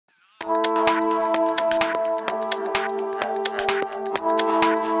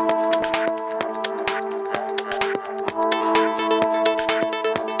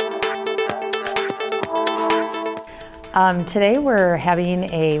Today we're having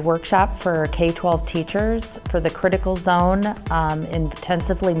a workshop for K-12 teachers for the critical zone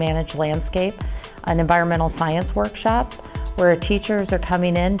intensively managed landscape, an environmental science workshop where teachers are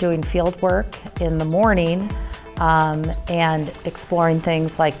coming in doing field work in the morning and exploring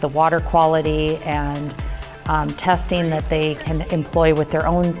things like the water quality and testing that they can employ with their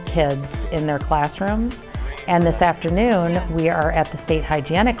own kids in their classrooms. And this afternoon, we are at the State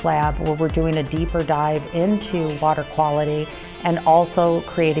Hygienic Lab where we're doing a deeper dive into water quality and also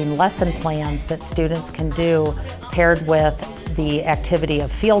creating lesson plans that students can do paired with the activity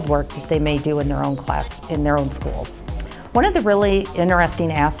of field work that they may do in their own schools. One of the really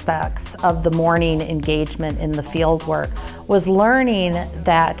interesting aspects of the morning engagement in the field work was learning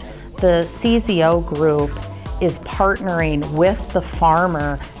that the CZO group is partnering with the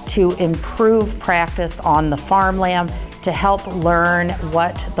farmer to improve practice on the farmland, to help learn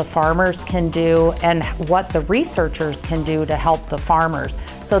what the farmers can do and what the researchers can do to help the farmers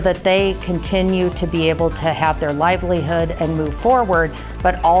so that they continue to be able to have their livelihood and move forward,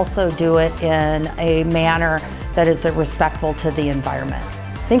 but also do it in a manner that is respectful to the environment.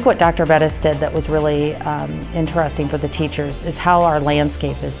 I think what Dr. Bettis did that was really interesting for the teachers is how our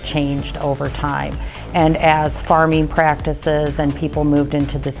landscape has changed over time. And as farming practices and people moved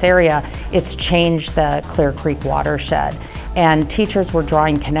into this area, it's changed the Clear Creek watershed. And teachers were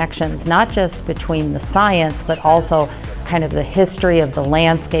drawing connections, not just between the science, but also kind of the history of the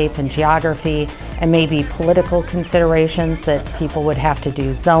landscape and geography and maybe political considerations that people would have to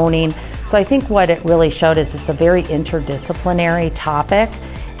do, zoning. So I think what it really showed is it's a very interdisciplinary topic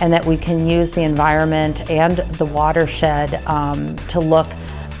and that we can use the environment and the watershed to look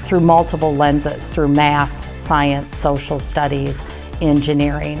through multiple lenses, through math, science, social studies,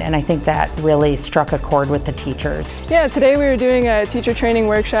 engineering, and I think that really struck a chord with the teachers. Yeah, today we were doing a teacher training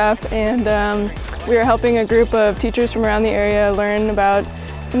workshop and we were helping a group of teachers from around the area learn about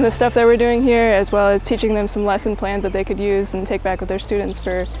some of the stuff that we're doing here, as well as teaching them some lesson plans that they could use and take back with their students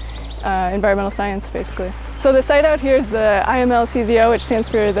for environmental science, basically. So the site out here is the IML-CZO, which stands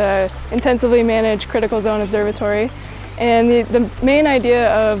for the Intensively Managed Critical Zone Observatory. And the main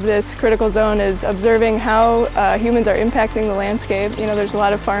idea of this critical zone is observing how humans are impacting the landscape. You know, there's a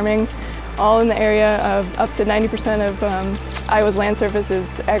lot of farming all in the area. Of up to 90% of Iowa's land surface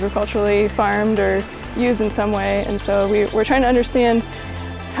is agriculturally farmed or used in some way. And so we're trying to understand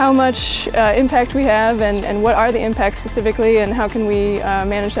how much impact we have and what are the impacts specifically and how can we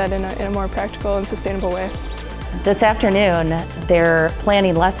manage that in a more practical and sustainable way. This afternoon, they're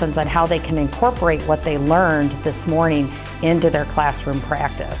planning lessons on how they can incorporate what they learned this morning into their classroom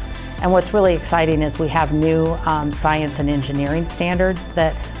practice. And what's really exciting is we have new science and engineering standards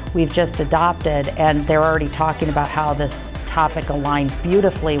that we've just adopted, and they're already talking about how this topic aligns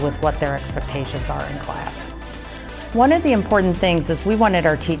beautifully with what their expectations are in class. One of the important things is we wanted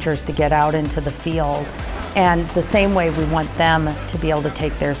our teachers to get out into the field, and the same way we want them to be able to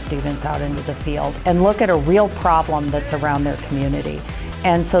take their students out into the field and look at a real problem that's around their community.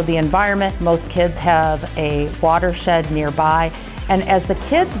 And so the environment, most kids have a watershed nearby, and as the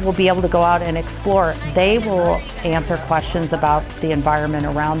kids will be able to go out and explore, they will answer questions about the environment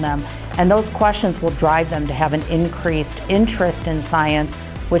around them, and those questions will drive them to have an increased interest in science,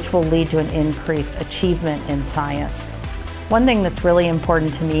 which will lead to an increased achievement in science. One thing that's really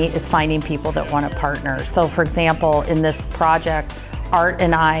important to me is finding people that want to partner. So for example, in this project, Art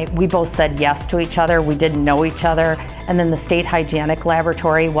and I, we both said yes to each other. We didn't know each other. And then the State Hygienic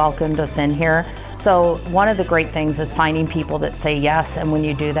Laboratory welcomed us in here. So one of the great things is finding people that say yes, and when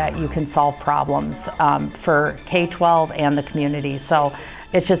you do that, you can solve problems for K-12 and the community. So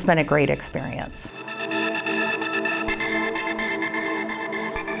it's just been a great experience.